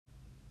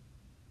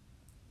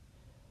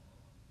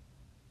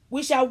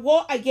We shall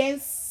war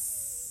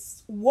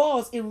against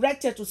walls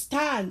erected to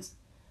stand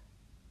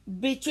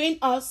between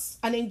us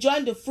and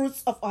enjoying the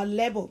fruits of our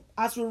labor.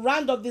 As we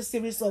round up this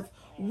series of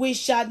we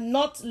shall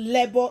not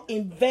labor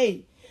in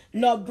vain,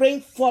 nor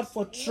bring forth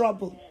for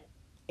trouble.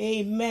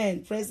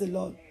 Amen. Praise the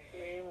Lord.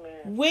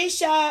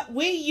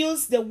 We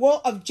use the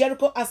wall of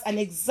Jericho as an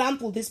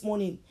example this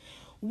morning.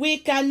 We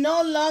can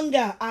no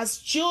longer, as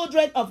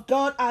children of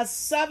God, as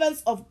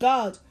servants of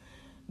God,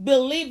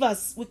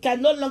 believers, we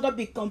can no longer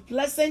be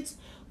complacent,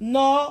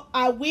 nor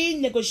are we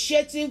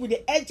negotiating with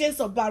the agents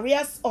of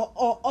barriers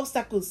or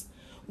obstacles.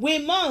 We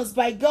must,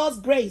 by God's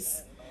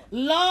grace,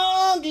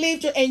 long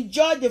live to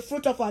enjoy the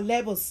fruit of our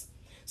labors.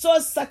 So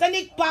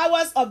satanic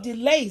powers of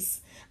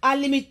delays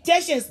and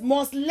limitations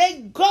must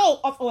let go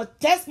of our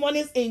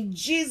testimonies in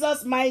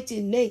Jesus'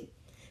 mighty name.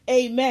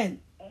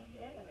 Amen.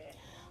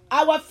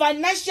 Our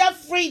financial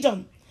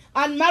freedom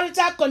and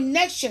marital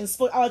connections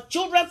for our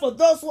children, for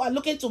those who are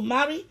looking to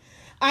marry,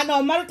 and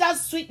our marital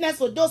sweetness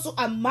for those who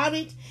are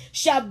married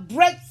shall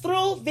break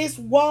through these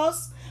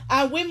walls,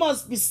 and we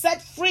must be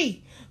set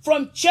free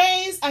from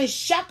chains and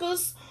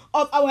shackles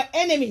of our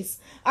enemies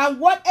and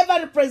whatever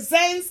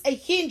represents a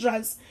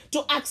hindrance to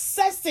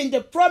accessing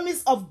the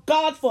promise of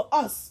God for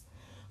us.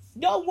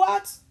 You know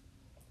what?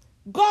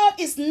 God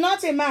is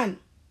not a man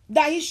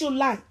that he should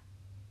lie.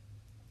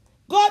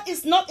 God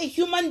is not a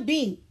human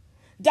being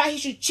that he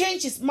should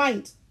change his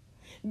mind.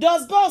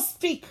 Does God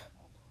speak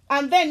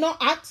and then not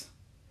act?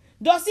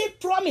 Does he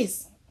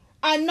promise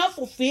and not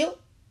fulfill?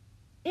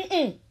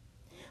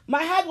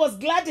 My heart was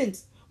gladdened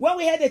when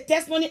we heard the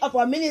testimony of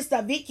our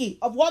minister Vicky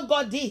of what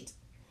God did.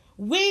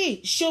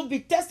 We should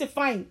be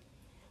testifying.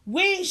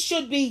 We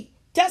should be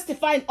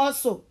testifying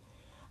also.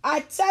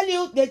 I tell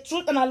you the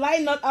truth and I lie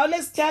not. I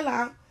always tell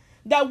her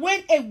that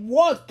when a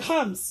word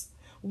comes,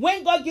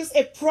 when God gives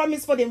a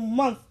promise for the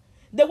month,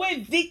 the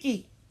way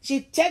Vicky,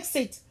 she takes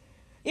it.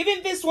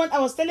 Even this one, I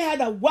was telling her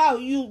that, wow,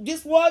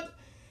 this word,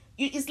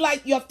 it's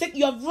like you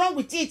have run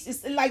with it.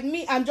 It's like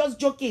me, I'm just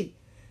joking.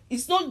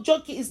 It's not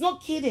joking, it's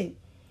not kidding.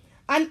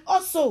 And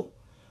also,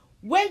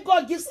 when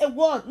God gives a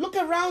word, look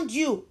around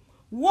you.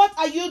 What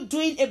are you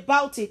doing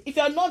about it? If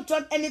you are not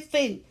doing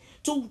anything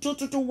to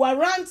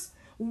warrant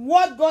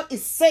what God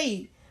is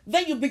saying,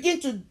 then you begin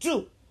to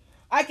do.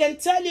 I can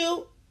tell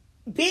you,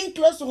 being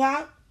close to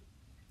her,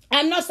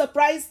 I'm not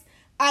surprised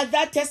at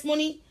that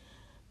testimony.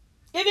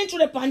 Even through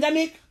the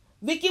pandemic,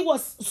 Vicky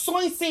was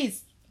sowing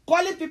seeds,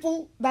 calling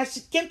people that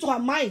she came to her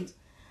mind,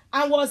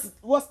 and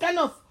was kind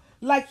of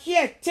like,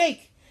 here,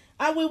 take.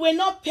 And we were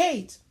not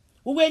paid.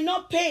 We were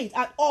not paid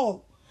at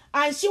all.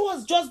 And she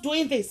was just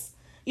doing this.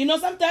 You know,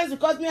 sometimes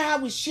because me and her,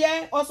 we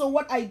share also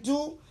what I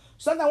do.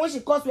 Sometimes when she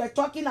calls, we are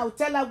talking, I will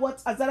tell her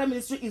what Azara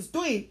Ministry is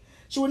doing.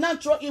 She will now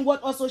throw in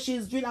what also she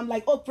is doing. I'm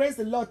like, oh, praise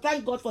the Lord.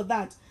 Thank God for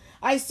that.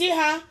 I see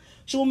her.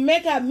 She will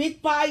make her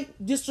meat pie,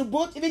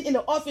 distribute, even in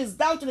the office,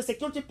 down to the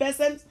security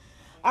persons.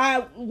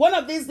 One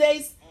of these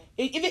days,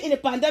 even in the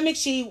pandemic,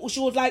 she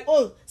was like,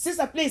 oh,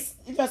 sister, please,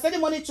 if you're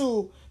sending money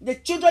to the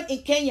children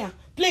in Kenya,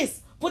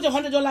 please put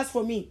 $100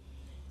 for me.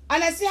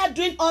 And I see her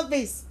doing all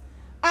this.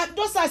 And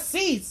those are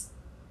seeds.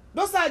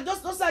 Those are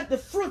the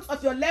fruits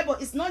of your labor.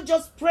 It's not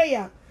just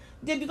prayer.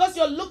 Because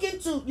you're looking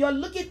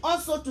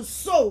also to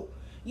sow.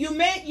 You're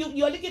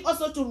looking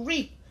also to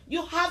reap.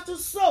 You have to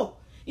sow.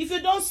 If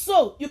you don't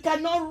sow, you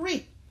cannot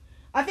reap.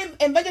 I think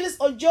Evangelist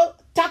Ojo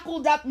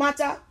tackled that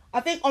matter, I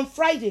think on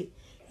Friday.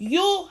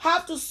 You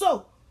have to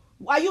sow.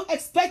 Are you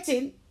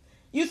expecting?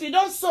 If you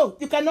don't sow,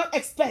 you cannot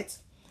expect.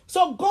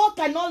 So God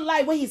cannot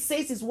lie when he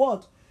says his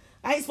word.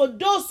 And it's for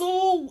those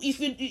who,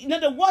 if you know,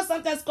 the word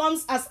sometimes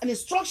comes as an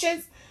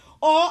instruction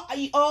or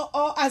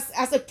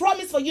as a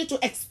promise for you to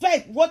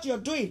expect what you're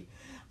doing.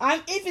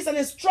 And if it's an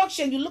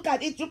instruction, you look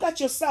at it, look at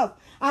yourself.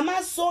 Am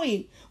I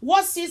sowing?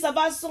 What seeds have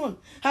I sown?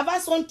 Have I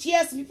sown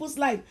tears in people's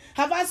life?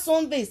 Have I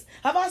sown this?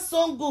 Have I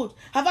sown good?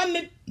 Have I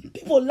made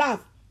people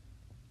laugh?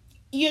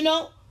 You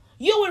know,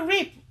 you will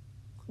reap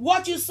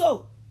what you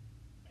sow.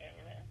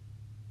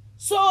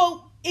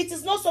 So it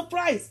is no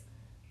surprise.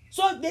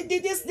 So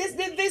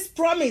this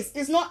promise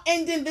is not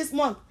ending this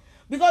month,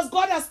 because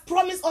God has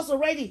promised us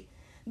already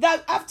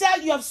that after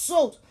you have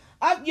sowed,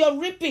 after you're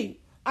reaping,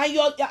 and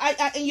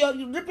you're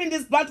reaping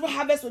this bountiful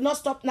harvest will not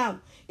stop now.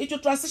 It will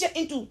transition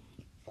into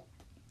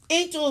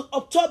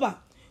October,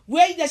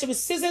 where there shall be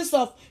seasons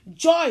of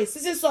joy,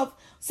 seasons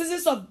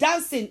of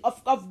dancing,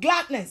 of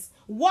gladness.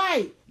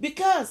 Why?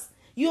 Because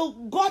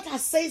God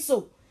has said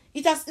so.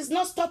 It's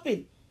not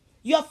stopping.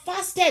 You have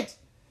fasted.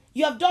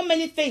 You have done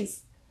many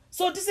things.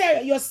 So these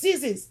are your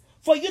seasons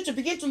for you to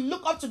begin to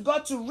look up to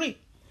God to reap.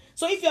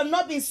 So if you have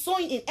not been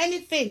sowing in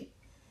anything,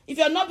 if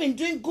you have not been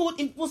doing good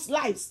in people's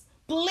lives,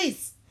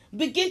 please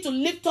begin to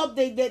lift up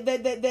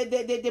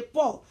the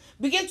poor.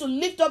 Begin to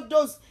lift up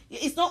those.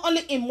 It's not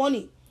only in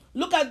money.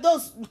 Look at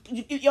those.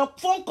 Your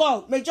phone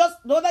call may just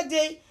the other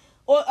day,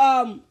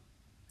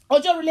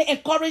 Ojo really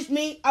encouraged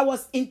me. I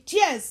was in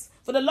tears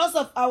for the loss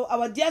of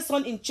our dear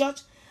son in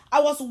church.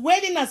 I was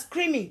wailing and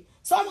screaming.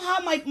 Somehow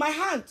my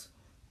hand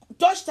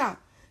touched her.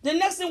 The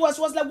next thing was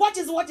like, what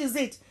is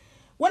it?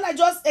 When I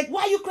just, like,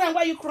 why are you crying?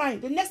 Why are you crying?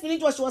 The next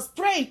minute she was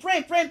praying.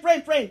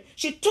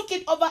 She took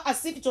it over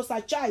as if it was her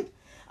child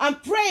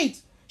and prayed.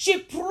 She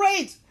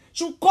prayed.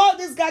 She called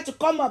this guy to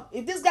come up.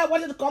 If this guy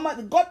wanted to come up,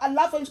 if God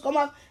allowed for him to come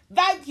up,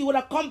 that he would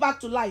have come back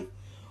to life.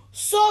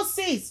 So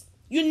says,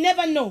 you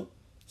never know.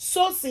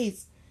 So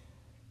says.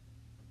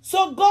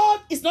 So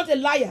God is not a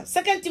liar.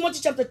 2 Timothy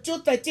chapter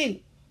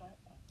 2:13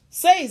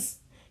 says,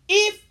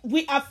 if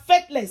we are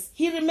faithless,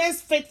 he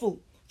remains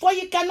faithful, for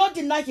he cannot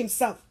deny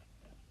himself.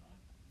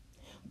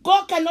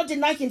 God cannot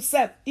deny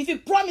himself. If he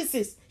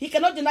promises, he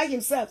cannot deny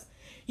himself.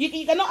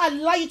 He cannot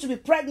allow you to be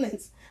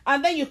pregnant,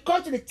 and then you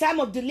come to the time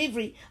of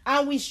delivery,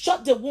 and we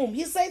shut the womb.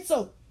 He said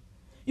so.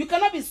 You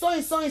cannot be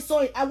sowing,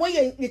 and when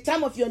you're in the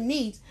time of your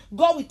need,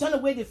 God will turn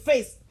away the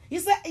face. He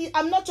said,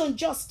 I'm not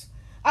unjust.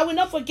 I will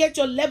not forget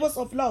your labors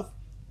of love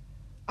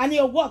and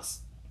your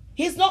works.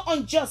 He's not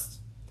unjust.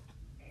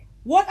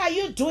 What are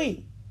you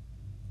doing?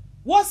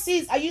 What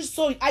seeds are you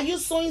sowing? Are you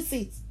sowing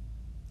seeds?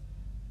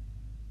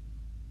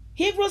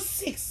 Hebrews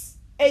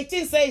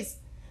 6:18 says,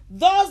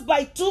 thus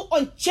by two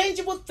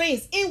unchangeable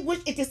things in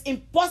which it is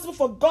impossible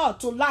for God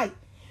to lie,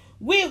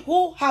 we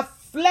who have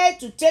fled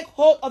to take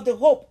hold of the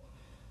hope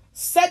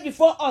set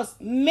before us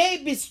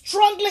may be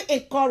strongly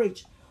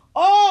encouraged.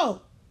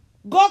 Oh,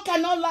 God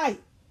cannot lie.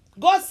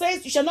 God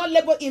says you shall not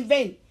labor in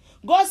vain.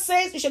 God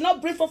says you shall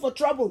not bring forth for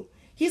trouble.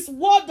 His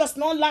word does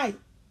not lie.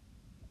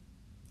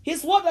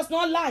 His word does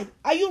not lie.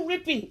 Are you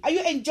reaping? Are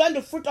you enjoying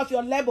the fruit of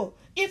your labor?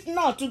 If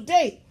not,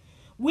 today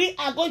we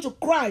are going to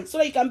cry so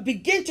that you can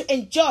begin to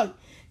enjoy.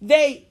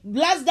 They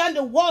blast down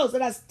the walls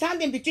that are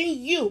standing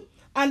between you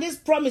and these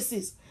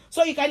promises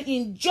so you can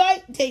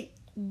enjoy the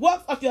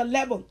work of your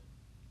labor.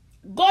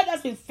 God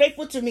has been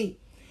faithful to me.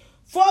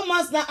 4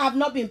 months now I have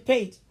not been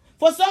paid.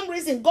 For some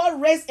reason,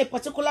 God raised a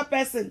particular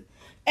person.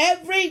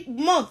 Every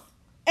month,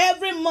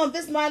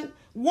 this man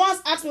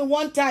once asked me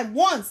one time,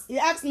 he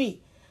asked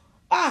me,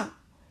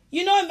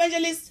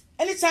 Evangelist,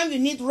 anytime you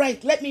need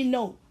rent, let me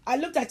know. I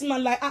looked at him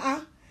and like,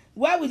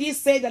 why would he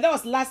say that? That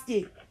was last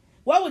year.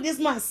 Why would this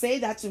man say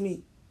that to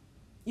me?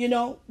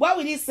 Why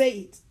would he say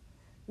it?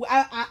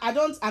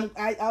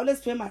 I always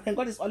pay my rent.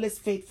 God is always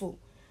faithful.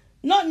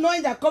 Not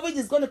knowing that COVID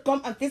is going to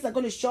come and things are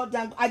going to shut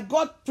down.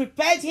 God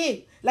prepared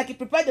him like he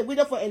prepared the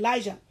widow for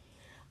Elijah.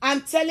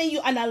 I'm telling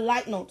you, and I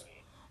like not.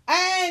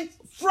 And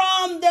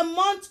from the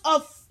month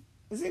of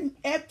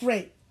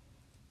April,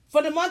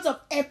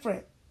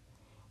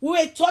 we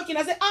were talking.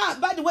 I said,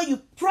 by the way, you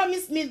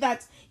promised me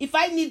that if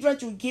I need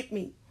rent, you give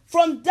me.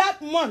 From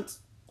that month,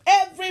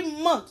 every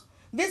month,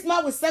 this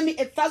man will send me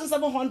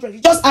 1,700. He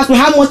just asked me,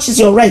 how much is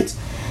your rent?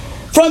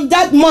 From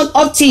that month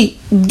up to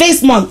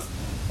this month,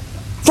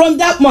 from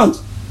that month,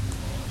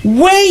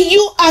 when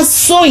you are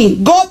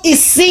sowing, God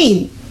is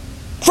seeing.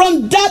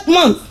 From that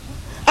month,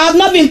 I have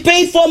not been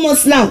paid 4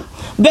 months now,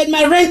 but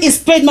my rent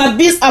is paid, my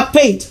bills are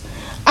paid.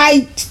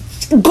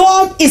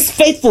 God is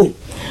faithful.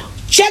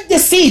 Check the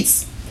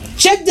seeds.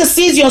 Check the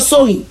seeds you're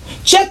sowing.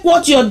 Check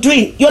what you're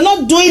doing. You're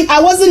not doing,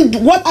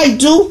 what I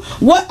do,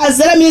 what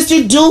Azera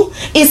Ministry do,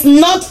 is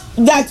not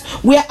that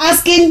we're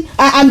asking,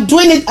 I'm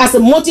doing it as a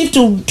motive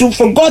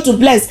for God to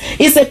bless.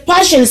 It's a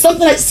passion, it's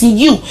something that's in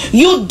you.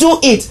 You do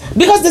it.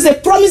 Because there's a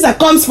promise that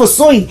comes for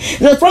sowing.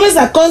 There's a promise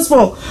that comes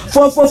for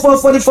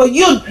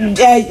you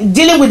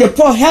dealing with the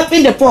poor,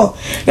 helping the poor.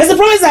 There's a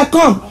promise that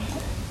comes.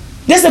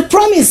 There's a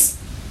promise.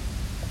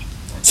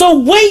 So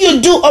when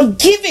you do or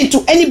giving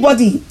to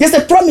anybody, there's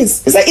a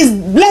promise. It's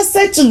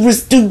blessed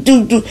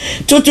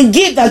to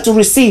give than to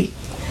receive.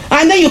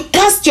 And then you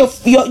cast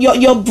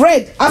your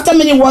bread after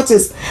many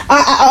waters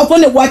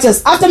upon the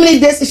waters. After many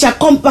days, it shall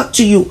come back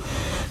to you.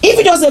 If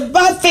it was a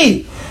bad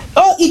thing,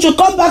 it will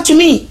come back to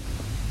me.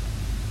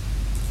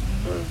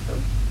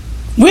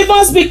 We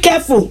must be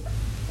careful.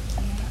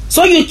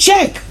 So you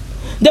check.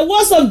 The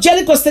walls of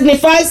Jericho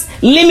signifies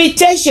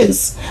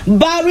limitations,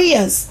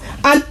 barriers,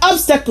 and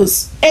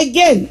obstacles.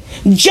 Again,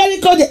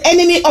 Jericho, the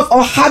enemy of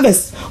our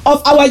harvest,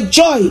 of our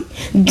joy,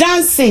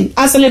 dancing,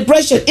 and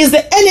celebration, is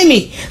the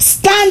enemy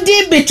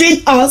standing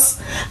between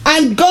us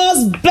and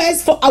God's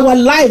best for our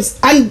lives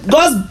and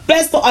God's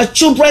best for our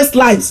children's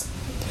lives.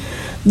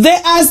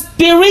 There are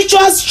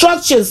spiritual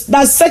structures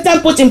that Satan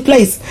put in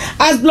place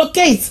as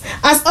blockades,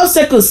 as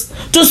obstacles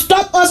to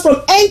stop us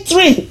from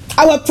entering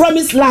our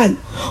promised land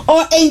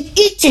or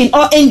eating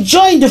or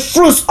enjoying the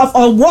fruits of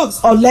our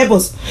works or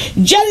labors.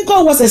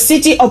 Jericho was a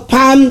city of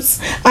palm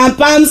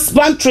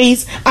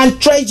trees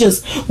and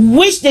treasures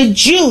which the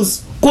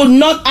Jews could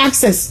not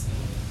access.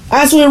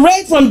 As we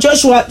read from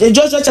Joshua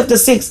chapter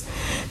 6,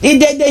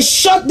 they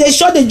shut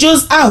the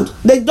Jews out.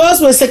 The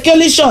doors were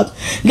securely shut.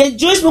 The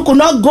Jewish people could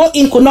not go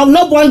in,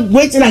 no one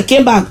went in and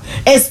came back.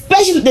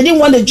 Especially they didn't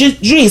want the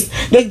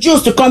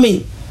Jews to come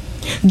in.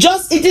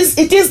 Just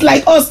it is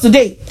like us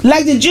today,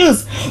 like the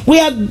Jews. We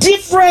have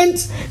different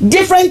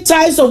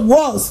types of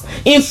wars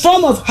in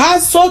form of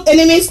household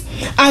enemies,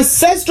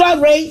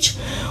 ancestral rage,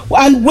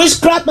 and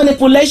witchcraft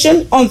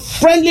manipulation,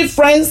 unfriendly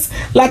friends,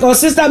 like our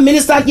sister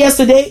ministered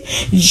yesterday,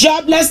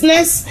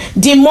 joblessness,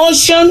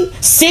 demotion,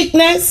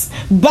 sickness,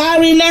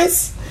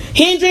 bareness,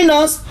 hindering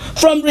us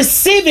from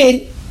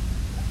receiving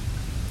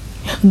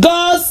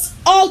God's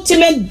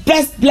ultimate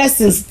best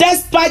blessings,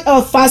 despite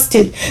our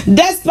fasting,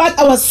 despite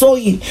our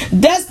sowing,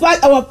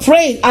 despite our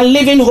praying and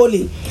living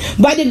holy.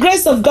 By the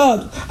grace of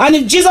God, and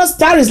if Jesus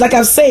tarries, like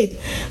I've said,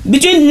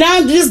 between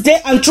now, this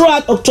day, and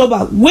throughout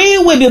October, we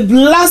will be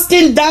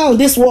blasting down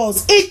these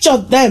walls, each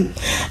of them.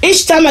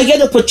 Each time I get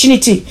the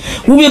opportunity,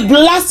 we'll be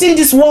blasting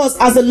these walls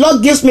as the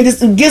Lord gives me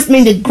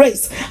the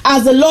grace,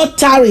 as the Lord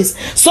tarries,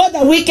 so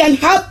that we can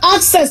have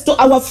access to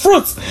our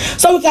fruits,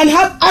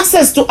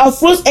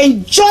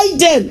 enjoy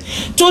them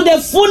to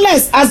the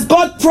fullness as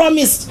God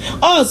promised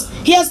us.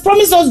 He has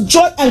promised us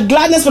joy and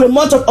gladness for the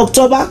month of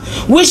October.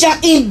 We shall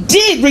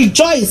indeed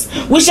rejoice.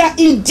 We shall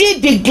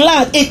indeed be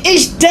glad in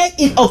each day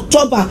in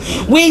October.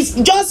 We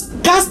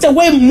just cast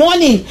away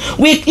mourning.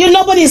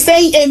 Nobody is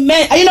saying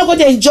amen. Are you not going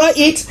to enjoy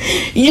it?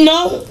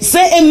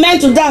 Say amen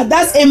to that.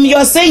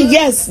 You're saying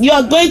yes. You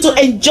are going to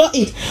enjoy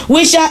it.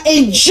 We shall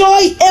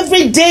enjoy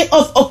every day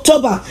of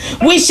October.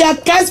 We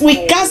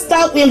cast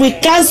out and we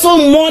cancel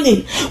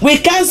mourning. We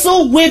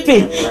cancel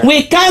weeping.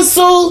 We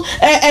cancel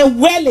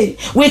wailing.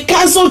 We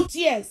cancel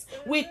tears.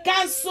 We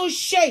cancel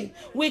shame.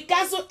 We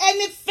cancel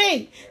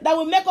anything that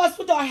will make us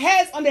put our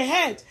heads on the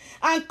head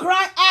and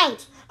cry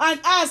out and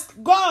ask,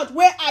 God,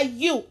 where are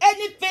you?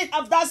 Anything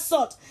of that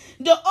sort.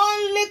 The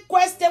only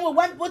question we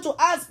want people to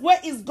ask, where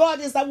is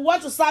God, is that we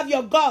want to serve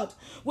your God.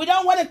 We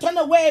don't want to turn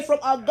away from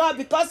our God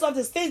because of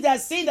the things they are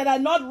seeing that are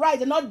not right,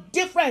 they're not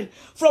different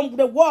from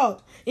the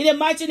world. In the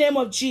mighty name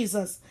of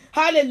Jesus.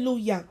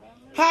 Hallelujah.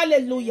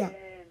 Hallelujah.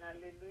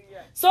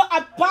 So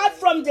apart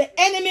from the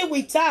enemy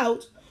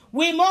without,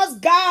 we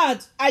must guard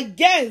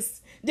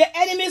against the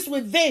enemies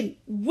within,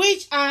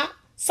 which are,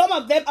 some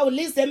of them, I will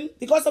list them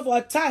because of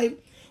our time,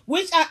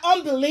 which are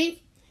unbelief,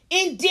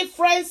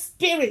 indifferent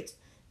spirit.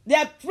 They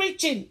are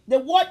preaching, the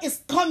word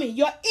is coming,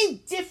 you're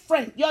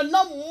indifferent, you're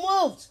not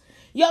moved.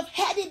 You've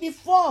heard it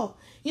before.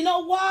 You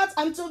know what?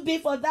 I'm too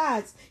big for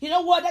that. You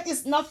know what? That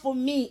is not for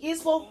me.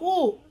 It's for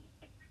who?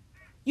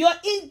 Your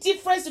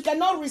indifference, you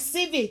cannot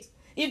receive it.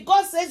 If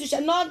God says you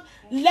shall not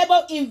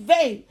labor in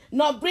vain,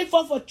 nor bring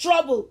forth for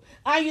trouble,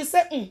 and you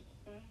say,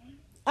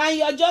 and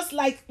you're just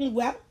like,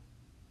 well,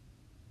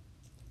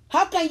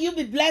 how can you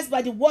be blessed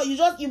by the word?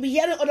 You'll be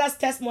hearing others'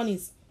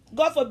 testimonies.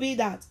 God forbid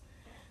that.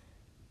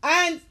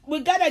 And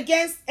we guard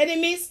against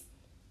enemies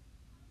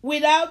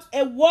without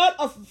a word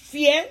of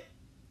fear.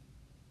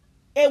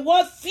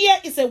 Fear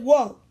is a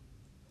word.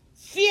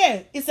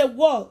 Fear is a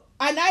word.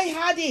 And I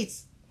had it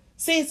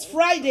since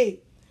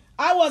Friday.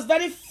 I was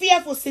very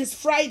fearful since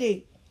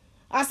Friday.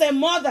 As a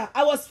mother,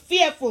 I was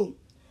fearful.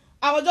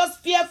 I was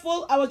just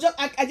fearful.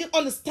 I didn't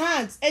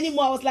understand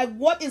anymore. I was like,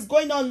 what is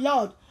going on,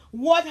 Lord?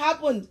 What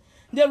happened?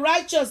 The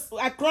righteous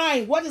are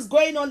crying. What is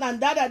going on? And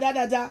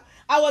da.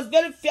 I was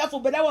very fearful,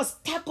 but I was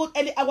tackled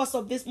early hours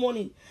of this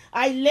morning.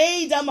 I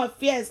laid down my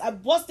fears. I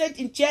busted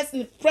in tears in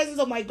the presence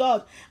of my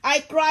God.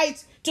 I cried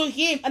to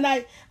him, and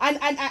I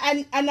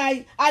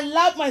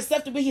allowed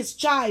myself to be his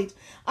child,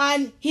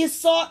 and he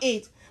saw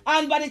it.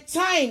 And by the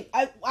time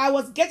I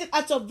was getting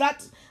out of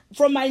that,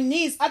 from my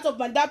knees, out of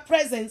that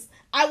presence,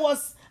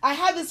 I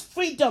had this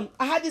freedom.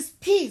 I had this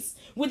peace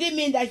within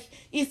me that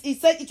he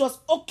said it was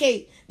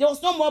okay. There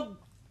was no more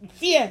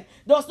fear.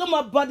 There was no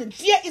more burden.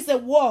 Fear is a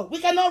wall. We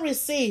cannot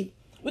receive.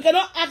 We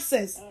cannot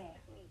access.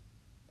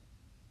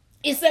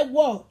 It's a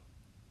wall.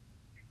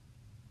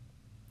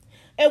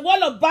 A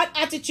wall of bad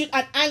attitude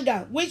and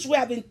anger, which we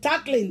have been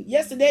tackling.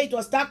 Yesterday it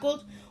was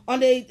tackled.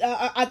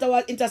 At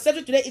our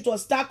intercession today, it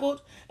was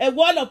tackled. A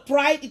wall of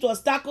pride, it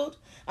was tackled.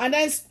 And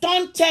then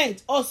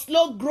stunted or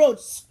slow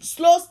growth,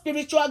 slow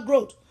spiritual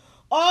growth.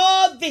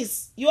 All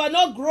this, you are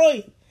not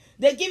growing.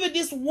 They give you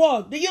this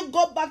word. Do you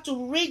go back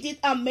to read it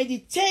and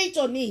meditate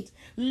on it?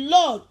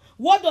 Lord,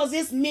 what does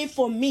this mean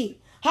for me?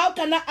 How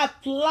can I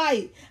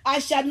apply? I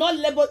shall not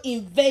labor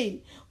in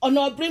vain or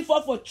not bring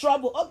forth for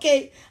trouble.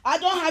 Okay, I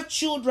don't have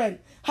children.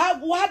 How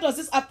does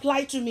this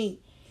apply to me?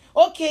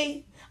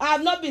 Okay, I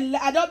have not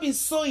been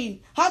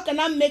sowing. How can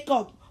I make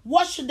up?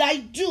 What should I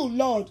do,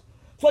 Lord,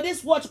 for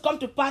this word to come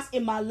to pass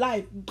in my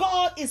life?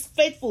 God is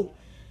faithful.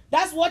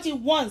 That's what he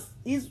wants.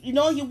 He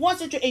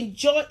wants you to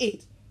enjoy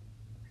it.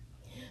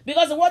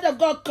 Because the word of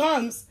God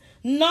comes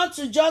not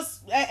to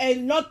just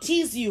not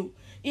tease you.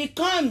 It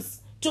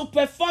comes to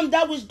perform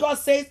that which God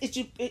says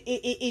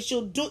it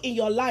should do in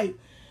your life.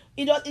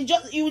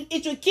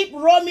 It will keep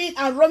roaming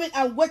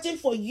and waiting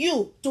for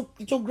you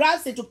to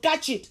grasp it, to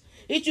catch it.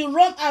 It will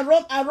roam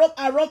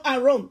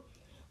and roam.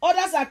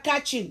 Others are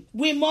catching.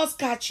 We must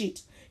catch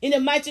it in the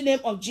mighty name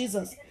of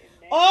Jesus.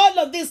 All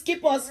of this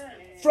keep us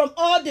from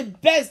all the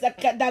best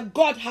that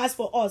God has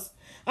for us.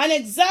 An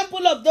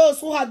example of those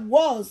who had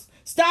walls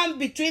stand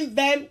between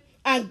them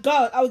and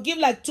God. I will give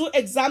like 2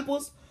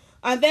 examples,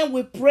 and then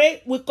we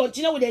pray. We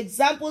continue with the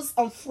examples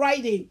on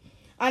Friday.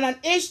 And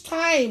at each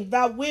time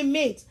that we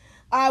meet,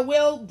 I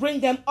will bring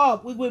them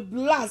up. We will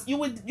blast. You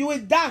will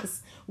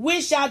dance.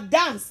 We shall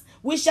dance.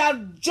 We shall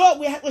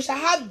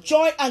have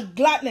joy and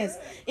gladness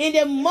in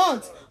the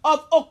month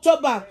of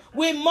October.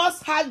 We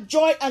must have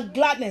joy and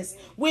gladness.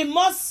 We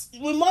must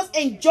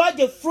enjoy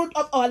the fruit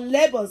of our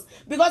labors,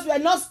 because we are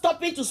not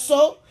stopping to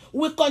sow.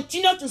 We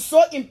continue to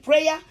sow in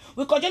prayer.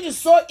 We continue to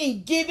sow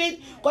in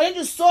giving.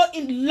 Continue to sow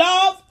in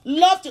love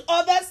to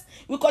others.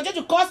 We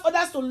continue to cause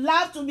others to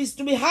laugh, to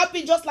be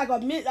happy, just like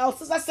our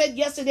sister said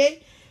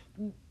yesterday.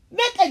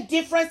 Make a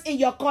difference in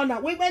your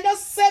corner. We may not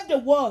save the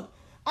world.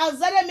 Our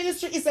Zion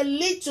ministry is a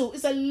little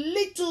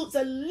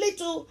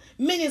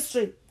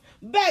ministry.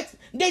 But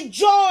the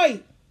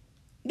joy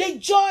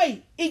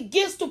it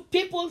gives to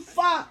people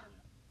far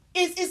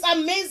is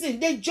amazing.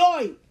 The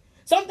joy.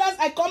 Sometimes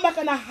I come back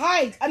and I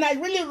hide and I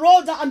really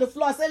roll down on the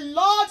floor. I say,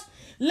 Lord,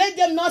 let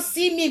them not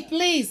see me,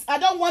 please. I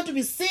don't want to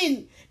be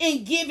seen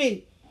in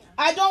giving.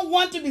 I don't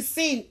want to be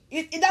seen.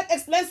 That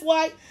explains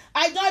why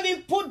I don't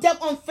even put them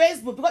on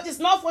Facebook, because it's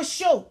not for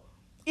show.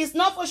 It's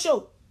not for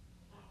show.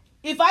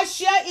 If I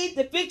share it,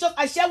 the pictures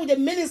I share with the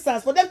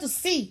ministers for them to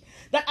see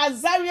that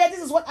Azaria, this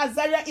is what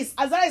Azaria is.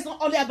 Azaria is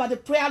not only about the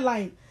prayer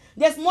line.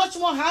 There's much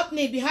more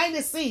happening behind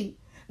the scene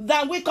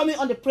than we coming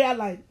on the prayer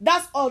line.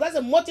 That's all. That's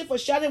a motive for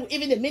sharing with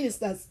even the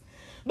ministers.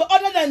 But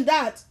other than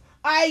that,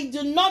 I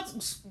do not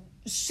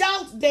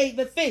shout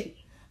the thing.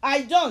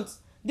 I don't.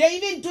 They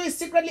even do it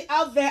secretly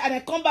out there, and I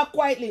come back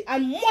quietly.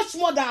 And much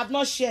more that I have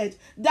not shared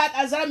that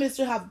as our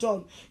ministry have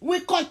done.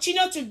 We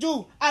continue to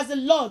do as the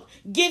Lord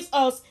gives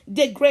us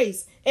the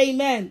grace.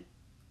 Amen.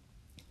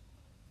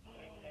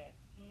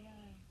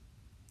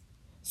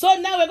 So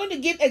now we're going to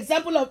give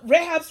example of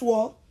Rahab's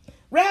wall.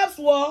 Rahab's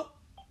wall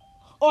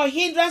or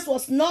hindrance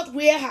was not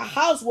where her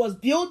house was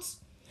built.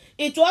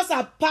 It was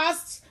her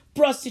past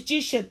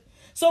prostitution.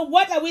 So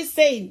what are we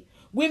saying?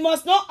 We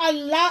must not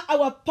allow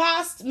our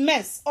past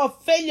mess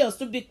of failures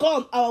to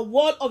become our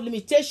wall of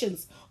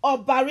limitations or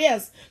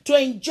barriers to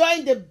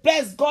enjoying the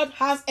best God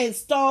has in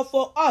store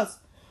for us.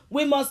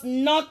 We must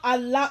not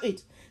allow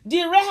it.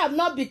 Did Rahab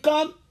not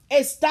become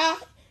a star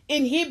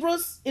in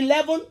Hebrews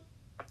 11,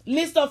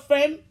 list of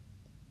fame?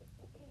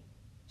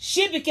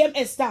 She became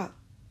a star.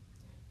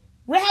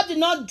 Rahab did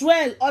not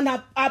dwell on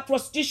her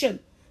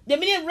prostitution. The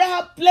minute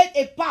Rahab played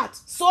a part,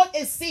 sowed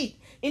a seed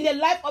in the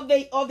life of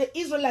the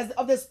Israelites,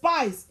 of the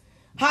spies,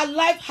 her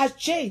life has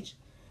changed.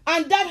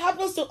 And that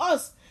happens to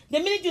us. The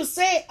minute you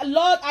say,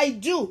 Lord, I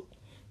do,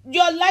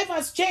 your life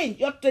has changed.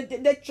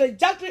 The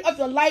trajectory of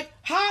your life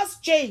has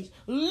changed.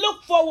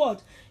 Look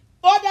forward.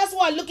 Others who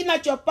are looking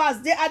at your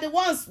past, they are the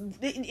ones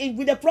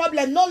with the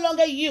problem, no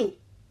longer you.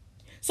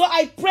 So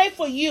I pray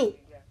for you.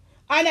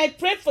 And I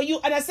pray for you.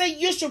 And I say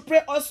you should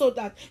pray also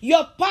that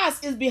your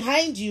past is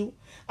behind you.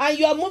 And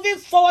you are moving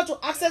forward to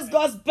access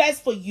God's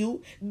best for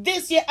you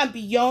this year and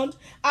beyond.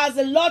 As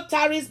the Lord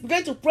tarries,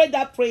 begin to pray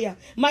that prayer.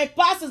 My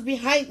past is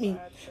behind me.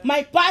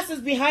 My past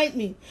is behind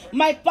me.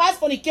 My past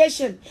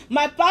fornication.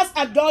 My past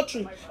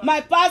adultery.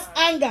 My past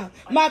anger.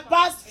 My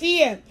past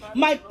fear.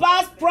 My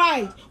past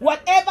pride.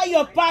 Whatever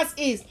your past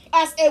is,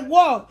 as a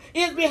wall,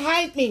 is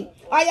behind me.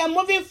 I am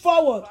moving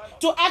forward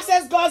to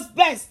access God's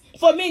best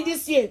for me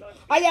this year.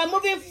 I am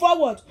moving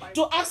forward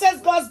to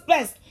access God's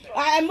best.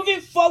 I am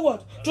moving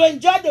forward to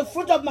enjoy the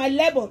fruit of my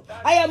labor.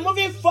 I am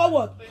moving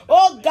forward.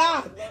 Oh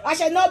God, I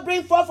shall not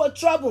bring forth for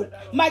trouble.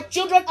 My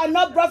children are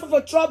not brought forth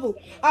for trouble.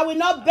 I will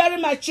not bury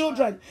my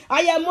children.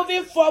 I am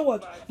moving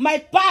forward. My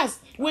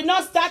past will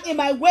not stand in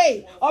my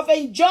way of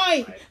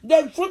enjoying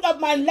the fruit of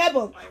my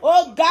labor.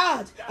 Oh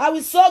God, I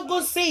will sow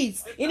good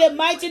seeds in the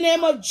mighty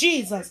name of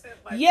Jesus.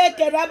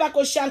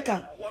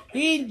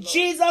 In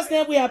Jesus'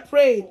 name we have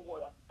prayed.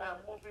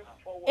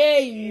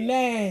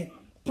 Amen.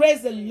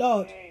 Praise the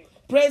Lord.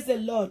 Praise the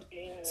Lord.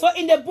 So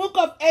in the book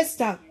of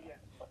Esther,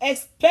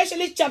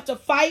 especially chapter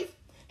 5,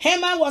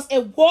 Haman was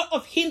a word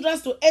of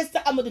hindrance to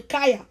Esther and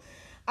Mordecai.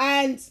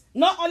 And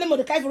not only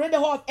Mordecai, if you read the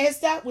whole of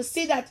Esther, we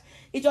see that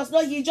it was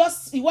not,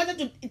 he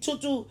wanted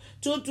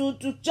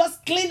to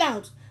just clean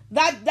out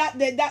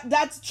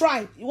that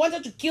tribe. He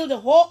wanted to kill the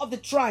whole of the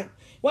tribe.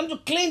 He wanted to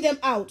clean them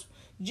out.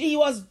 He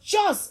was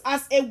just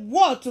as a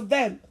word to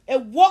them, a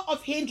word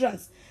of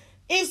hindrance.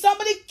 If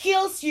somebody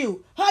kills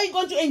you, how are you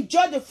going to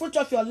enjoy the fruit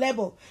of your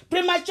labor?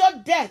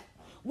 Premature death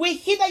will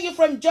hinder you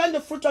from enjoying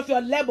the fruit of your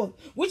labor,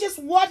 which is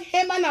what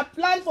Haman had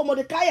planned for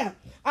Mordecai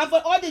and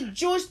for all the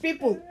Jewish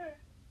people.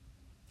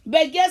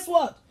 But guess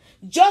what?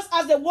 Just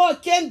as the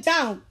word came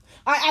down,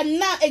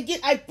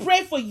 I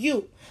pray for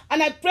you,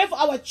 and I pray for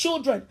our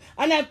children,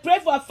 and I pray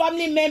for our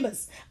family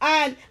members,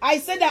 and I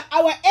say that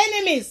our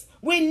enemies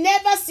will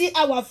never see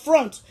our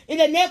front in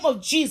the name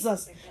of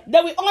Jesus. They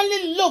will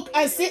only look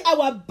and see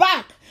our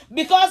back,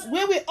 because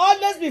we will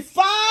always be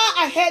far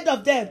ahead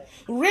of them,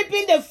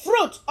 reaping the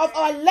fruit of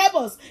our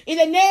labors in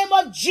the name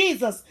of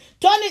Jesus.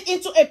 Turn it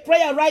into a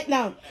prayer right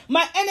now.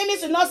 My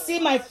enemies will not see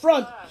my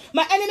front.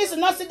 My enemies will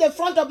not see the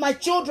front of my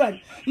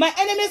children. My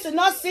enemies will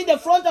not see the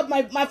front of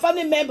my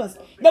family members.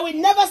 They will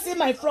never see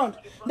my front.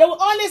 They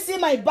will only see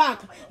my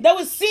back. They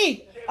will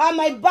see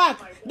my back.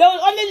 They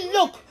will only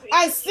look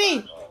and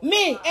see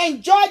Me,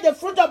 enjoy the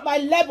fruit of my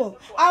labor.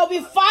 I will be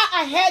far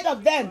ahead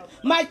of them.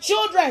 My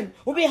children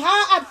will be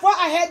far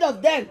ahead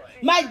of them.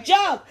 My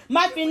job,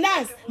 my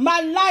finance,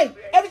 my life,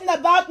 everything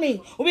about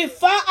me will be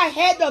far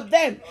ahead of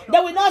them. They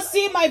will not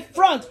see my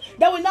front.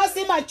 They will not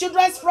see my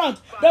children's front.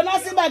 They will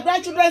not see my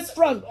grandchildren's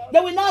front. They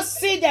will not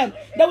see them.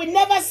 They will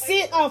never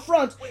see our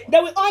front. They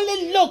will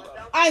only look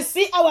and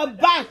see our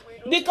back,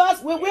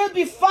 because we will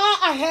be far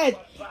ahead.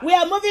 We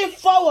are moving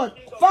forward,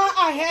 far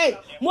ahead,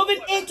 moving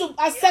into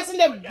accessing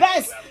the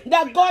best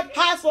that God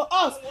has for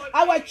us.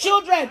 Our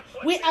children,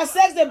 we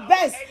access the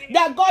best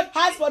that God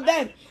has for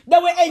them. They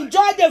will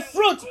enjoy the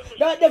fruit.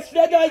 They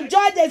will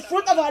enjoy the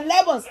fruit of our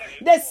labors.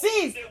 The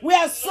seeds we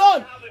have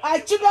sown. Our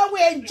children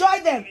will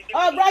enjoy them.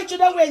 Our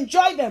grandchildren will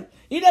enjoy them.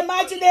 In the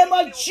mighty name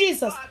of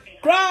Jesus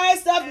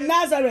Christ of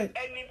Nazareth.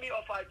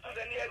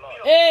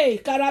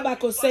 Hey,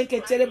 Karabako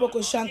Senke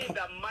Tereboko Shanka.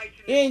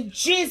 In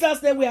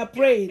Jesus' name we are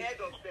praying.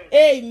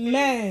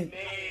 Amen.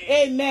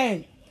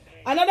 Amen.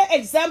 Another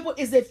example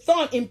is the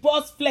thorn in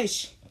Paul's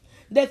flesh.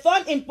 The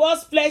thorn in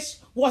Paul's flesh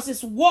was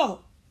his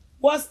wall,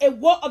 was a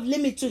wall of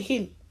limit to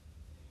him.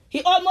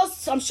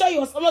 I'm sure he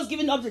was almost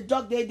giving up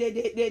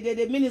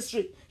the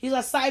ministry, his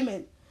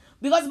assignment.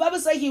 Because the Bible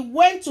says he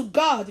went to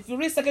God. If you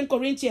read 2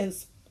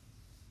 Corinthians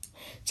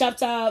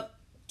chapter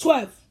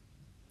 12,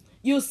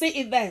 you'll see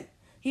it there.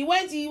 He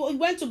went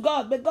to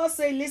God, but God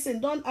said,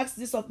 listen, don't ask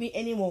this of me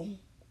anymore.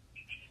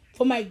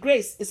 For my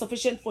grace is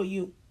sufficient for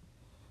you.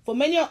 For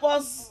many of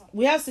us,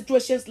 we have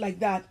situations like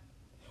that.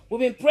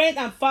 We've been praying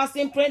and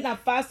fasting.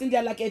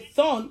 They're like a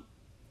thorn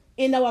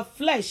in our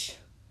flesh.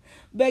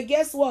 But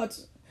guess what?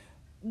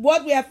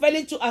 What we are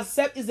failing to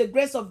accept is the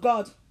grace of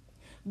God.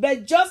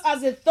 But just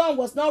as the thorn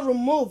was not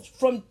removed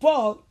from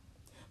Paul,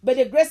 but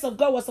the grace of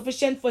God was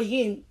sufficient for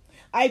him,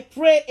 I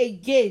pray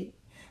again,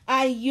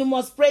 and you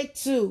must pray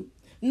too.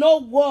 No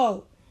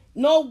wall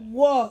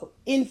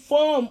in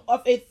form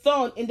of a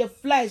thorn in the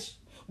flesh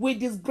will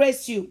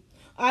disgrace you.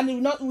 And it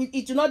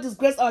will not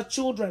disgrace our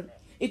children.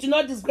 It will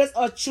not disgrace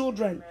our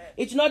children.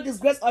 It will not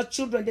disgrace our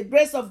children. The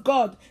grace of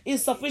God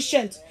is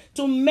sufficient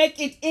to make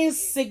it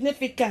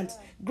insignificant.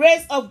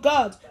 Grace of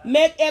God,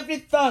 make every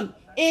thorn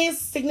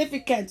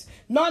insignificant.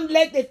 Don't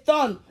let the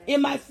thorn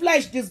in my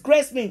flesh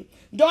disgrace me.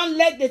 Don't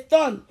let the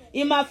thorn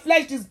in my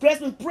flesh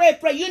disgrace me.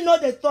 Pray. You know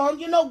the thorn.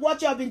 You know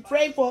what you have been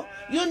praying for.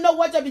 You know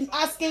what you have been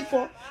asking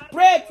for.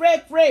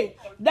 Pray.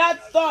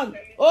 That thorn,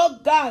 oh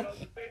God,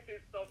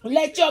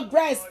 let your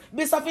grace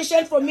be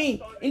sufficient for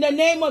me in the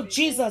name of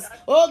Jesus.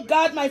 Oh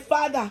God, my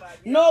Father,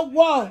 no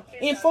wall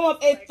in form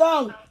of a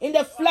thorn in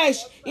the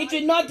flesh, it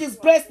will not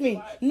disgrace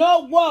me.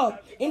 No wall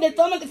in the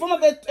form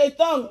of a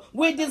thorn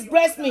will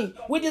disgrace me,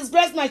 will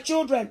disgrace my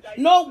children.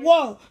 No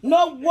wall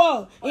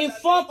in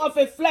form of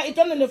a thorn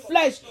in the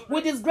flesh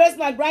will disgrace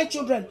my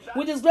grandchildren,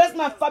 will disgrace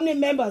my family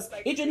members.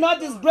 It will not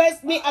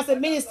disgrace me as a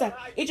minister.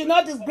 It will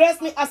not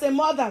disgrace me as a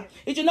mother.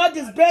 It will not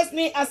disgrace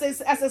me as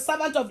a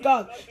servant of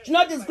God. It will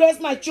not disgrace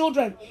my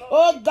children.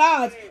 Oh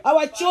God,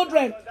 our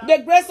children,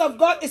 the grace of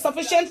God is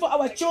sufficient for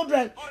our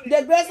children.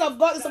 The grace of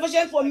God is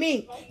sufficient for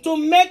me to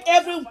make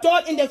every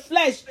thought in the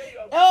flesh,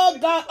 oh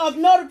God, of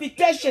no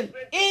reputation,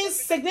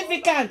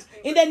 insignificant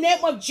in the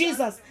name of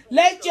Jesus.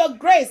 Let your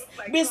grace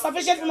be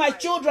sufficient for my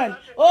children.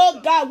 Oh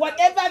God,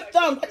 whatever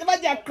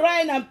they are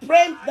crying and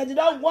praying that they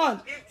don't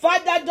want,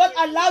 Father, don't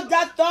allow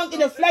that tongue in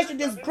the flesh to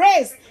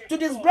disgrace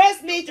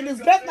me, to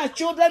disgrace my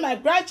children, my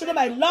grandchildren,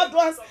 my loved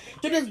ones,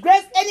 to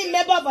disgrace any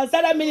member of our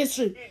Sandra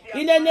ministry.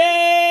 In the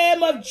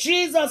name of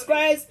Jesus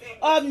Christ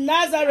of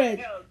Nazareth.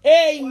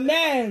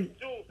 Amen.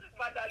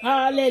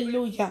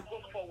 Hallelujah.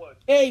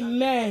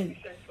 Amen.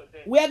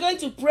 We are going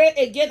to pray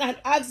again and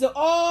ask the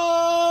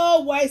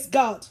all-wise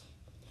God.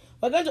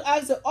 We're going to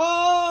ask the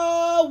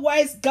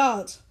all-wise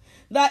God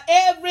that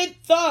every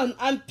thorn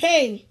and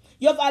pain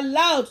you've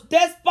allowed,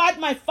 despite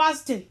my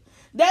fasting,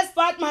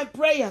 despite my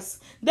prayers,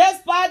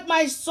 despite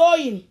my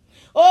sowing,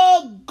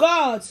 oh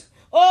God,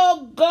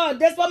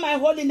 despite my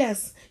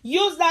holiness,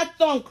 use that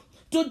tongue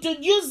to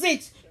use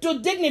it to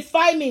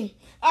dignify me,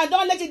 and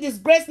don't let it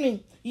disgrace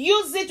me.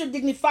 Use it to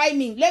dignify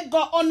me. Let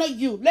God honor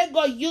you. Let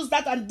God use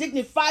that and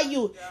dignify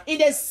you in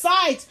the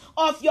sight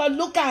of your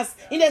lookers,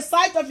 in the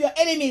sight of your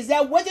enemies. They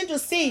are waiting to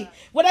see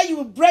whether you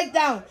will break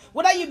down,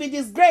 whether you will be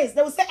disgraced.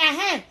 They will say,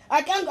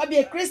 I can't be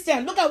a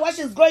Christian. Look at what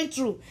she's going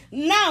through.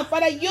 Now,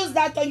 Father, use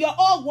that tongue. You're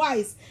all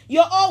wise.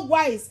 You're all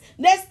wise.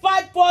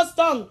 Despite Paul's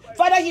tongue,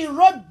 Father, he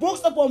wrote books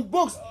upon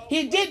books.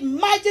 He did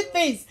mighty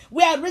things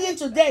we are reading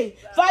today.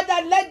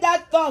 Father, let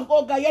that tongue,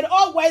 oh God, you're the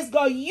all wise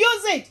God.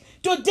 Use it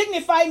to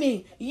dignify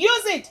me.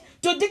 Use it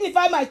to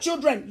dignify my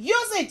children.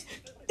 Use it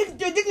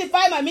to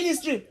dignify my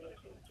ministry.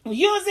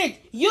 Use it.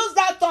 Use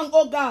that tongue,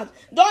 oh God.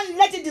 Don't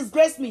let it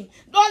disgrace me.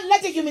 Don't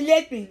let it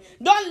humiliate me.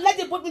 Don't let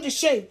it put me to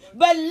shame.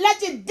 But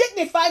let it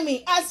dignify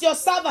me as your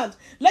servant.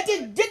 Let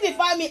it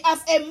dignify me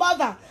as a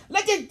mother.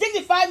 Let it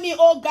dignify me,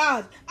 oh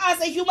God, as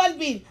a human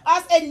being,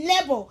 as a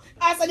neighbor,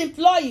 as an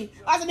employee,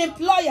 as an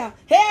employer.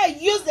 Hey,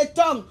 use the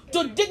tongue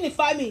to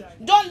dignify me.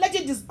 Don't let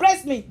it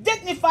disgrace me.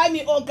 Dignify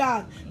me, oh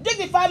God.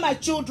 Dignify my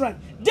children.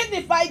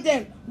 Dignify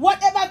them.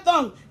 Whatever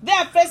tongue they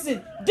are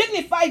facing,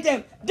 dignify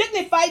them.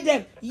 Dignify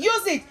them.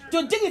 Use it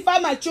to dignify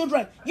my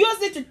children.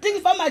 Use it to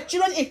dignify my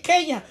children in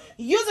Kenya.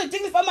 Use it to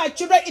dignify my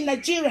children in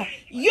Nigeria.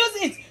 Use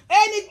it.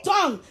 Any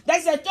tongue that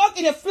is a tongue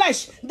in the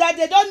flesh that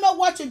they don't know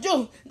what to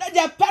do, that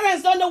their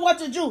parents don't know what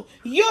to do,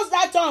 use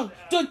that tongue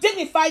to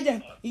dignify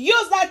them.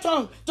 Use that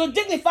tongue to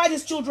dignify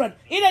these children.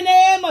 In the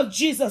name of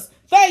Jesus.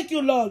 Thank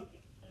you, Lord.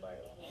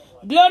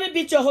 Glory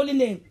be to your holy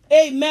name.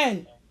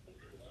 Amen.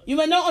 You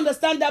may not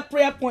understand that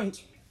prayer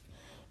point,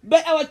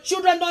 but our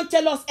children don't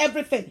tell us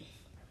everything.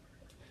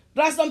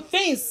 There are some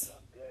things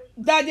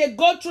that they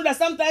go through that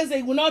sometimes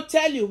they will not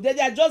tell you, that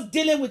they are just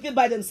dealing with it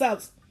by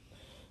themselves.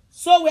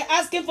 So we're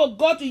asking for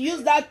God to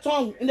use that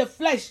tongue in the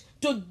flesh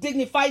to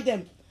dignify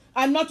them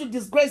and not to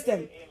disgrace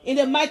them. In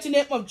the mighty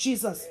name of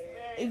Jesus.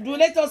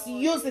 Let us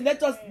use it.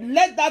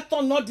 Let that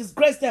tongue not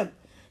disgrace them.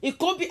 It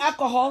could be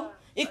alcohol.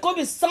 It could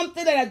be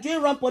something that are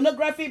doing wrong,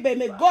 pornography, but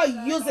may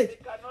God use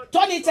it.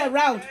 Turn it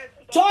around.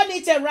 Turn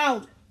it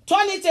around.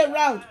 Turn it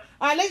around.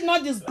 And let's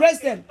not disgrace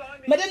them.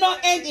 May they not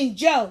end in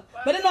jail.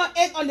 May they not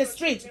end on the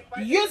street.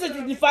 Use it to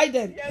dignify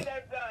them.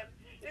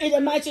 In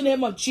the mighty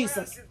name of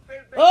Jesus.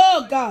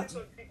 Oh God.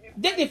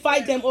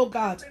 Dignify them, oh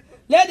God.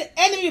 Let the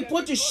enemy be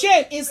put to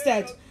shame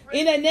instead.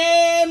 In the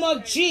name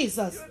of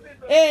Jesus.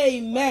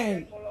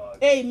 Amen.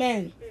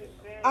 Amen.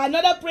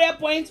 Another prayer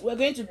point. We're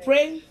going to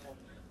pray.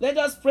 Let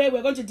us pray.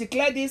 We're going to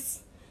declare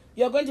this.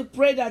 You're going to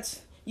pray that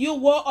you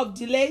war of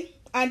delay.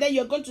 And then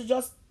you're going to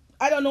just,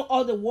 I don't know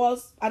all the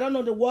wars. I don't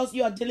know the wars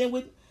you are dealing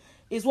with.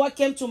 Is what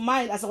came to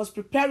mind as I was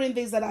preparing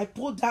this that I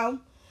pulled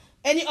down.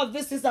 Any of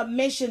these things I've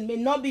mentioned may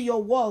not be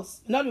your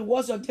wars. Not the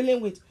wars you're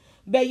dealing with.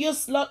 But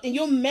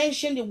you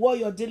mention the war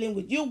you're dealing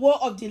with. You war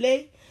of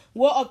delay,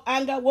 war of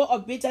anger, war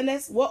of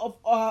bitterness, war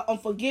of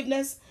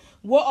unforgiveness,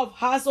 war of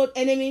household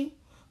enemy,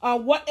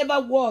 whatever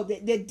war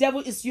the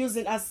devil is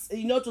using as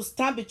to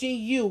stand between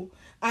you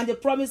and the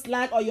promised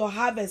land or your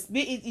harvest,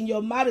 be it in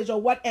your marriage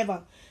or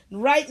whatever.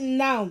 Right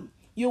now,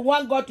 you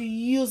want God to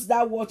use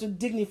that war to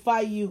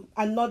dignify you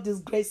and not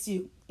disgrace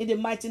you in the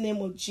mighty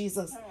name of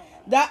Jesus.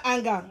 That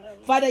anger,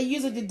 Father,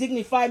 use it to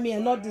dignify me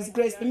and not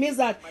disgrace me. It means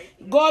that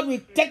God will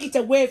take it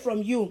away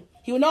from you.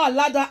 He will not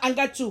allow that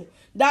anger to,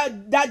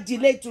 that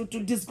delay to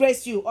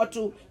disgrace you or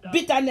to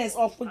bitterness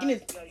or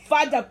forgiveness.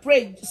 Father,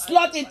 pray,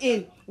 slot it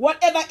in.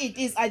 Whatever it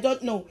is, I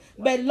don't know.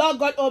 But Lord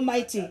God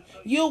Almighty,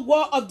 you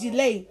war of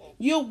delay,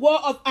 you war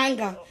of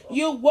anger,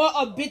 you war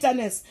of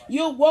bitterness,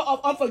 you war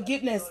of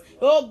unforgiveness,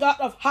 oh God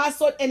of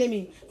household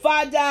enemy.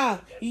 Father,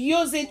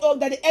 use it, oh,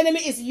 that the enemy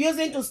is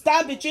using to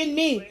stand between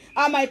me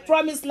and my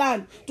promised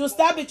land, to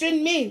stand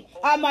between me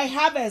and my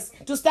harvest,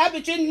 to stand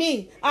between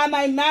me and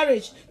my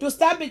marriage, to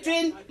stand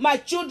between my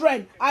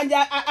children and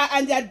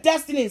their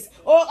destinies,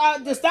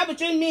 to stand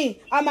between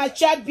me and my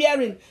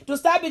childbearing, to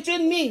stand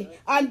between me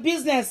and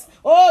business.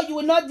 Oh, you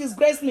will not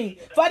disgrace me.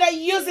 Father,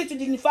 use it to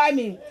dignify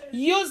me.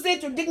 Use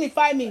it to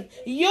dignify me.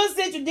 Use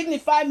it to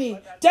dignify me.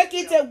 Take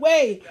it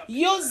away.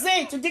 Use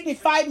it to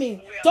dignify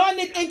me. Turn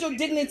it into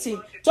dignity.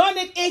 Turn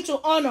it into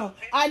honor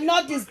and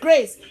not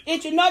disgrace.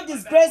 It will not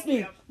disgrace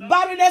me.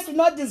 Bareness will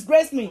not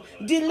disgrace me.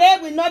 Delay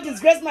will not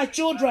disgrace my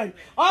children.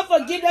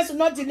 Unforgiveness will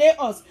not delay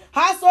us.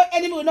 Household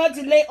enemy will not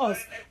delay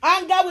us.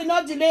 Anger will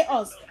not delay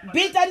us.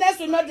 Bitterness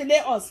will not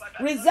delay us.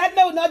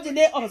 Resentment will not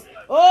delay us.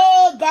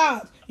 Oh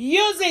God,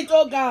 use it,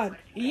 oh God.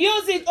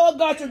 Use it, oh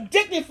God, to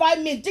dignify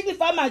me,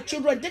 dignify my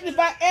children,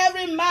 dignify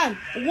every man,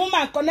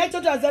 woman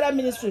connected to Azera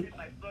ministry.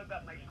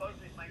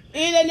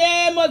 In the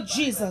name of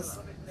Jesus.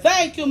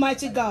 Thank you,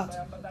 mighty God.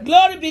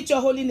 Glory be to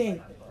your holy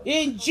name.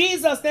 In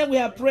Jesus' name we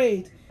have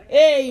prayed.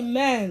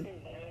 Amen.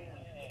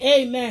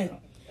 Amen.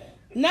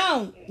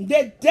 Now,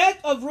 the death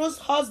of Ruth's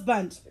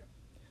husband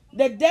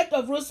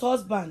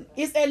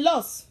is a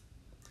loss,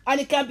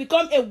 and it can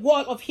become a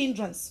wall of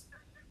hindrance.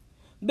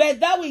 But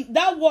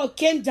that wall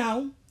came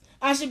down,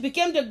 and she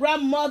became the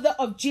grandmother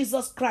of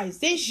Jesus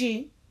Christ. Didn't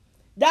she?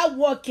 That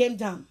wall came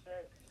down.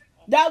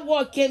 That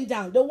wall came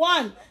down. The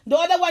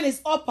other one is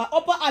Oprah.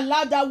 Oprah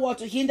allowed that wall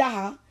to hinder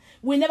her.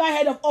 We never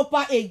heard of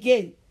Oprah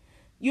again.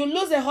 You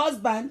lose a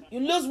husband, you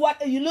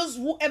lose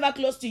whoever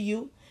close to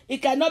you.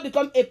 It cannot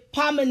become a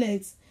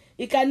permanent.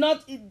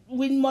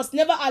 We must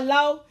never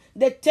allow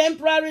the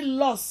temporary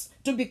loss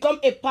to become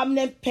a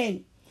permanent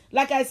pain.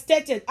 Like I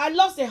stated, I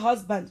lost a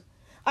husband.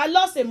 I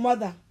lost a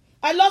mother.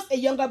 I lost a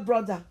younger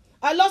brother.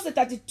 I lost a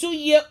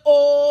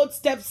 32-year-old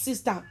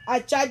stepsister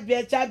at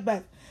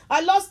childbirth. I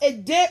lost a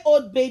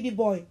day-old baby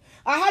boy.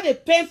 I had a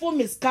painful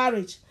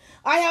miscarriage.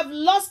 I have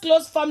lost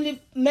close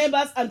family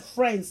members and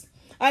friends.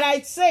 And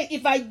I say,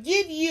 if I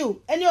give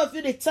you, any of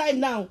you, the time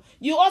now,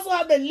 you also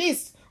have the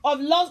list of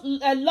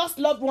lost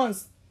loved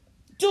ones.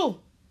 2.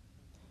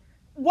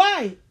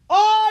 Why?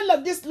 All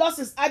of these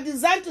losses are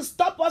designed to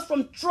stop us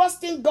from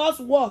trusting God's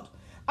word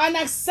and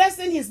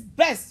accessing his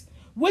best,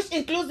 which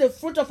includes the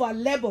fruit of our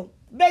labor.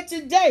 But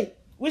today,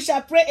 we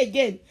shall pray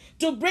again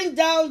to bring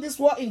down this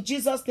war in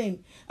Jesus'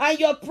 name. And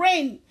you're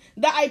praying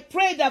that I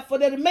pray that for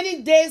the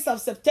remaining days of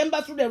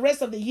September through the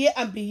rest of the year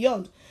and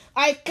beyond,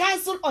 I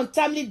cancel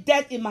untimely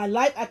death in my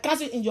life. I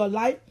cancel it in your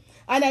life.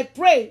 And I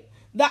pray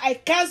that I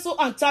cancel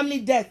untimely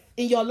death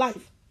in your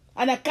life.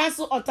 And I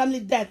cancel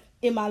untimely death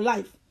in my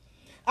life.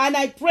 And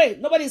I pray.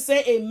 Nobody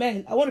say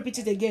amen. I want to repeat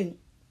it again.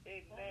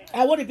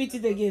 I want to repeat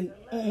it again.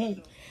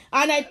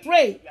 And I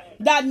pray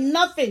that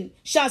nothing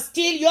shall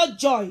steal your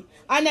joy.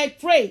 And I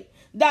pray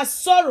that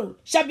sorrow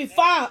shall be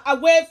far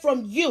away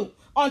from you.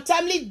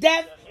 Untimely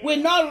death will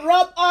not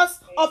rob us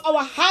of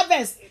our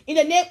harvest in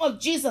the name of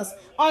Jesus.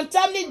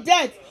 Untimely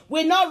death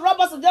will not rob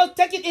us of them.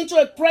 Take it into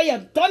a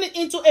prayer. Turn it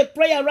into a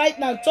prayer right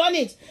now. Turn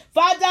it.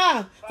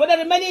 Father, for the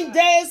remaining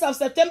days of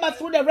September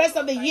through the rest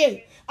of the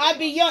year,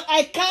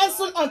 I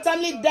cancel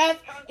untimely death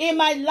in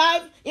my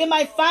life, in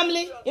my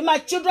family, in my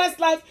children's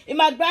life, in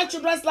my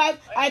grandchildren's life.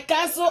 I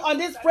cancel on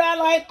this prayer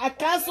line. I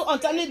cancel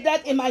untimely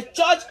death in my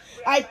church.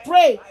 I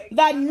pray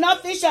that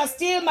nothing shall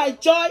steal my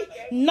joy.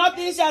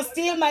 Nothing shall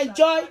steal my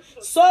joy.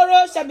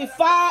 Sorrow shall be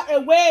far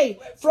away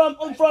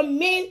from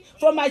me,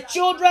 from my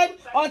children.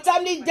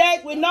 Untimely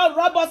death will not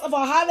rob us of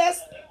our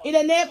harvest in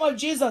the name of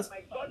Jesus.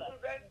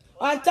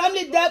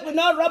 Untimely death will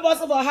not rob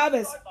us of our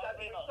harvest.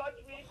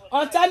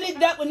 Untimely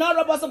death will not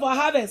rob us of our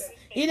harvest.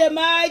 In the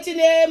mighty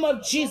name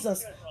of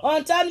Jesus.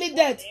 Untimely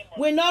death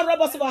will not rob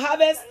us of our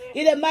harvest.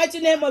 In the mighty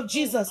name of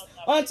Jesus.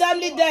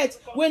 Untimely death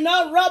will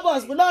not rob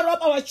us, will not rob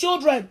our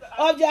children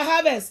of their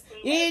harvest.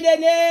 In the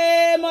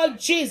name of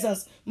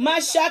Jesus.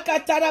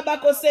 Mashaka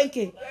tarabako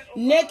senke.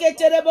 Neke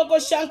tereboko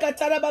shanka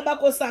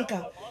tarababako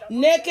sanka.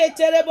 Neke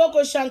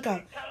tereboko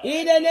shanka.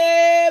 In the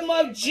name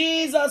of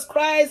Jesus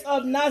Christ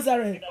of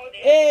Nazareth.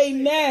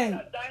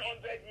 Amen.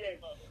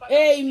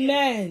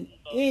 Amen.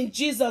 In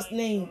Jesus'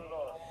 name.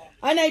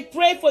 And I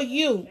pray for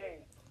you.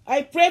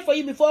 I pray for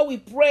you before we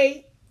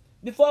pray.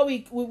 Before we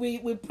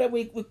pray,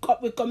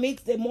 we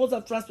commit the modes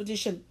of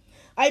transportation.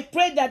 I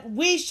pray that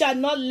we shall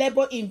not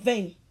labor in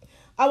vain.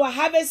 Our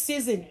harvest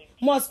season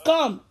must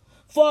come,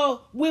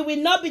 for we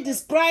will not be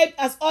described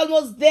as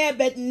almost there,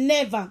 but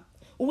never.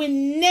 We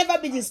will never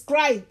be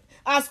described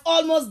as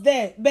almost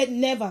there, but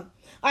never.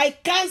 I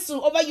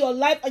cancel over your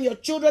life and your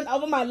children,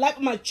 over my life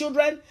and my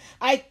children.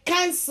 I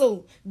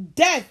cancel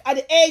death at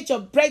the age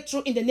of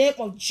breakthrough in the name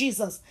of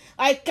Jesus.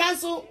 I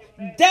cancel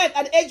death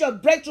at the age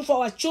of breakthrough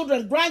for our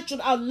children,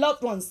 grandchildren, our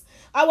loved ones.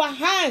 Our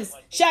hands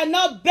shall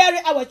not bury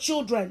our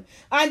children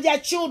and their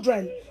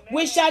children.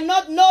 We shall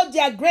not know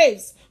their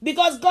graves,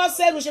 because God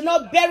said we shall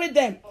not bury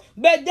them,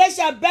 but they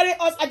shall bury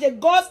us at the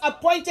God's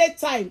appointed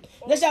time.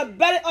 They shall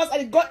bury us at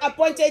the God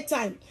appointed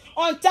time.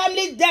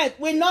 Untimely death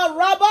will not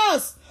rob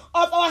us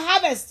of our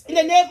harvest in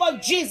the name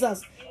of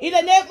Jesus. In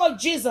the name of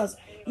Jesus.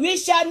 We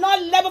shall not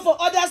labor for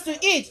others to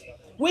eat.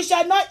 We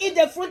shall not eat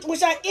the fruit. We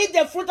shall eat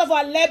the fruit of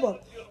our labor.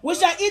 We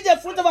shall eat the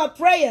fruit of our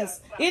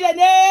prayers. In the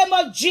name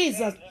of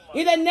Jesus.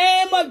 In the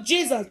name of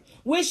Jesus.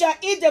 We shall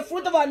eat the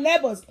fruit of our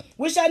labors.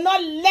 We shall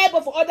not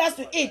labor for others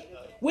to eat.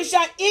 We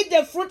shall eat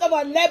the fruit of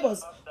our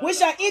labors. We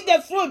shall eat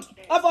the fruit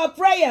of our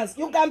prayers.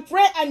 You can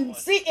pray and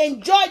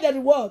enjoy the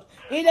reward.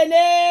 In the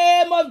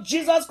name of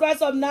Jesus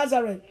Christ of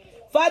Nazareth.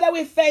 Father,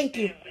 we thank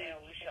you.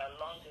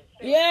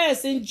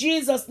 Yes, in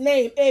Jesus'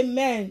 name,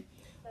 amen.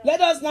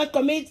 Let us not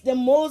commit the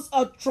modes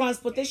of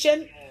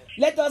transportation.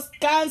 Let us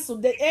cancel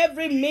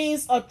every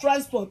means of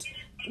transport.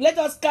 Let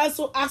us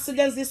cancel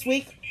accidents this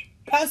week.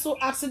 Cancel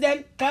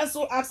accident,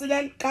 cancel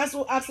accident,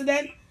 cancel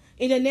accident.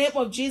 In the name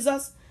of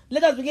Jesus,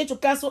 let us begin to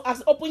cancel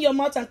accident. Open your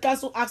mouth and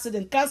cancel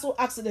accident. Cancel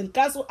accident.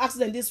 Cancel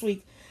accident this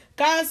week.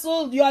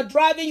 Cancel. You are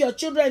driving, your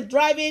children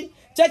driving,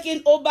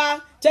 taking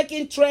Uber,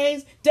 taking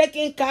trains,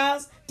 taking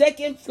cars,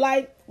 taking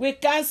flight. We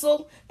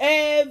cancel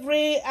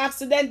every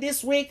accident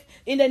this week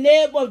in the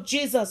name of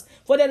Jesus.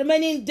 For the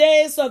remaining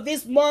days of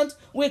this month,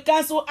 we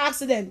cancel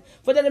accident.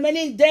 For the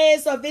remaining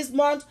days of this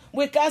month,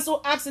 we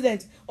cancel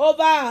accident.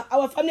 Over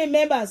our family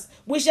members,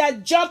 we shall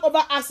jump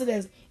over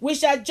accidents. We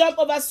shall jump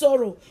over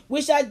sorrow.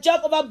 We shall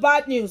jump over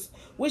bad news.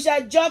 We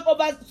shall jump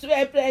over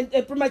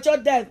premature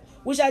death.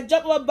 We shall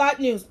jump over bad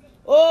news.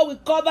 Oh, we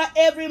cover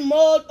every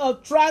mode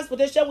of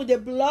transportation with the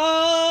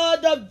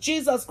blood of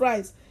Jesus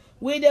Christ.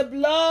 With the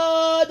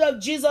blood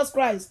of Jesus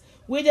Christ.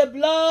 With the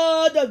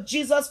blood of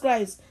Jesus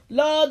Christ.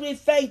 Lord, we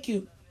thank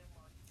you.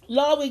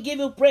 Lord, we give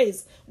you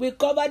praise. We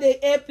cover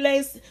the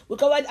airplanes. We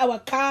cover our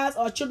cars,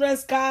 our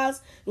children's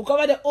cars. We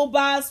cover the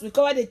Ubers. We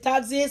cover the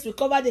taxis. We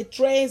cover the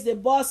trains, the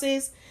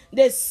buses,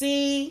 the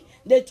sea,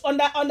 the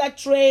under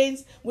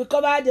trains. We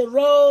cover the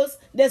roads,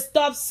 the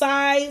stop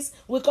signs.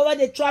 We cover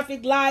the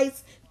traffic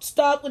lights.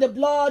 Stop with the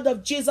blood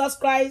of Jesus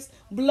Christ.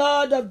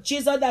 Blood of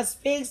Jesus that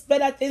speaks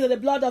better things than the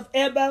blood of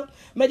Abel.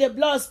 May the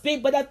blood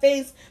speak better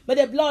things. May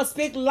the blood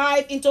speak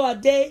life into our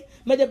day.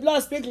 May the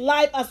blood speak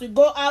life as we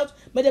go out.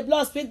 May the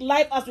blood speak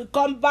life as we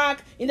come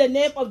back in the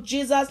name of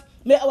Jesus.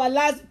 May our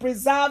lives be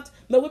preserved.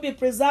 May we be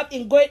preserved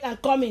in going and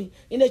coming.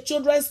 In the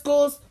children's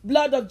schools,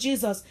 blood of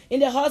Jesus. In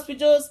the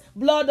hospitals,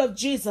 blood of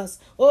Jesus.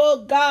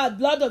 Oh God,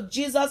 blood of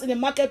Jesus in the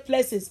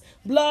marketplaces.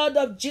 Blood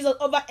of Jesus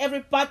over every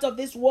part of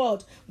this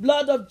world.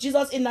 Blood of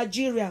Jesus in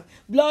Nigeria.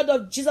 Blood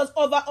of Jesus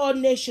over all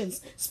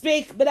nations.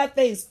 Speak better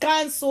things.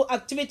 Cancel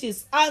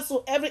activities.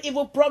 Cancel every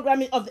evil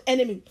programming of the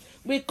enemy.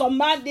 We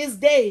command this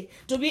day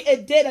to be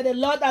a day that the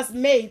Lord has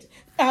made.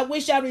 We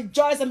shall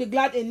rejoice and be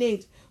glad in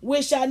it.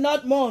 We shall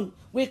not mourn.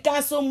 We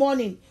cancel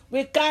mourning.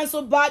 We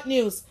cancel bad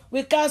news.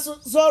 We cancel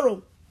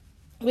sorrow.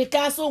 We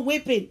cancel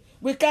weeping.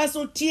 We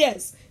cancel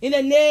tears in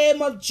the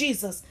name of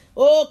Jesus.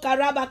 Oh,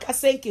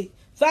 Karabakasenke.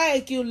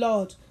 Thank you,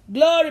 Lord.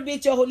 Glory be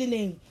to your holy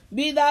name.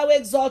 Be thou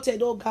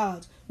exalted, oh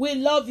God. We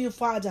love you,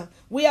 Father.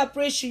 We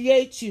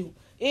appreciate you.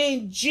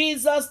 In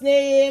Jesus'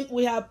 name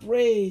we have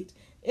prayed.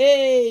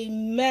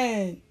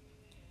 Amen.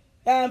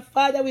 And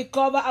Father, we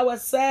cover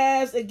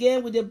ourselves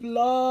again with the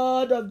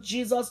blood of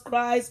Jesus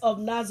Christ of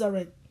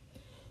Nazareth.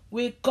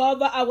 We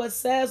cover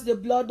ourselves with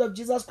the blood of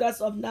Jesus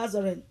Christ of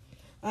Nazareth.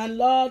 And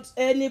Lord,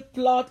 any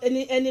plot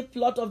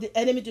of the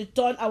enemy to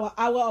turn our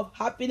hour of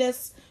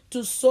happiness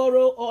to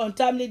sorrow or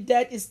untimely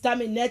death is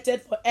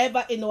terminated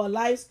forever in our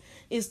lives,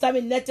 is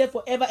terminated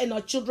forever in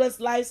our children's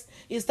lives,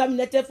 is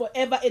terminated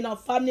forever in our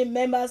family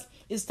members,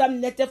 is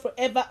terminated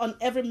forever on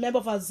every member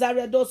of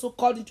Azaria, those who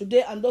called in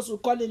today and those who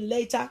call in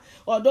later,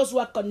 or those who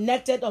are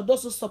connected, or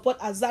those who support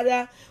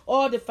Azaria,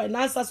 or the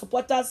financial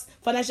supporters.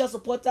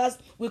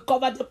 We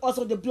cover them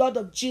also with the blood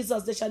of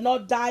Jesus. They shall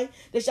not die,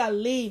 they shall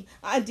live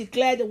and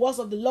declare the works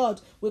of the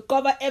Lord. We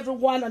cover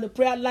everyone on the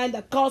prayer line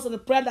that calls on the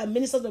prayer, that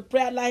ministers on the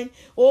prayer line,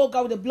 oh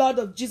God, with the blood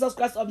of Jesus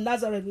Christ of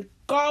Nazareth. We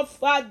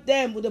cover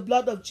them with the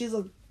blood of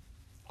Jesus.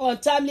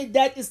 Untimely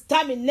death is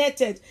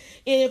terminated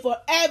in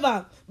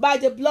forever by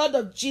the blood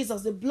of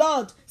Jesus. The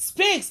blood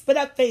speaks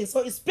better things.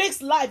 So it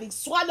speaks life. It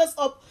swallows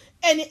up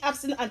any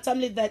accident and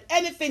untimely death.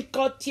 Anything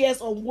called tears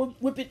or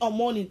weeping or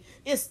mourning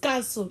is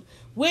cancelled.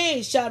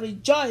 We shall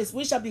rejoice.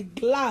 We shall be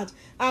glad,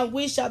 and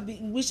we shall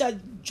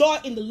joy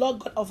in the Lord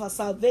God of our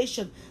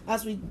salvation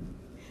as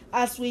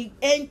we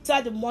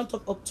enter the month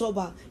of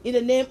October, in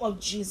the name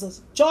of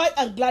Jesus. Joy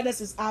and gladness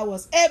is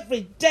ours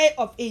every day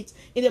of it,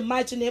 in the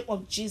mighty name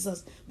of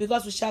Jesus,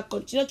 because we shall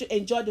continue to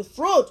enjoy the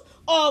fruit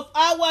of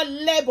our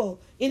labor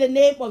in the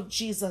name of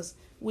Jesus.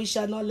 We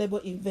shall not labor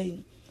in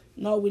vain,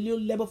 nor will you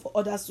labor for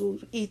others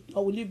to eat,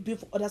 nor will you build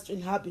for others to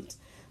inhabit.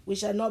 We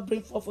shall not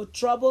bring forth for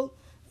trouble,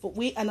 for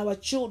we and our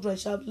children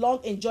shall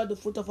long enjoy the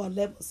fruit of our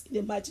labors in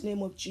the mighty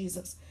name of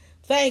Jesus.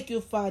 Thank you,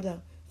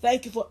 Father.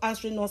 Thank you for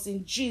answering us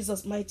in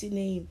Jesus' mighty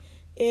name.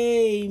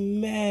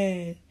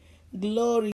 Amen. Glory.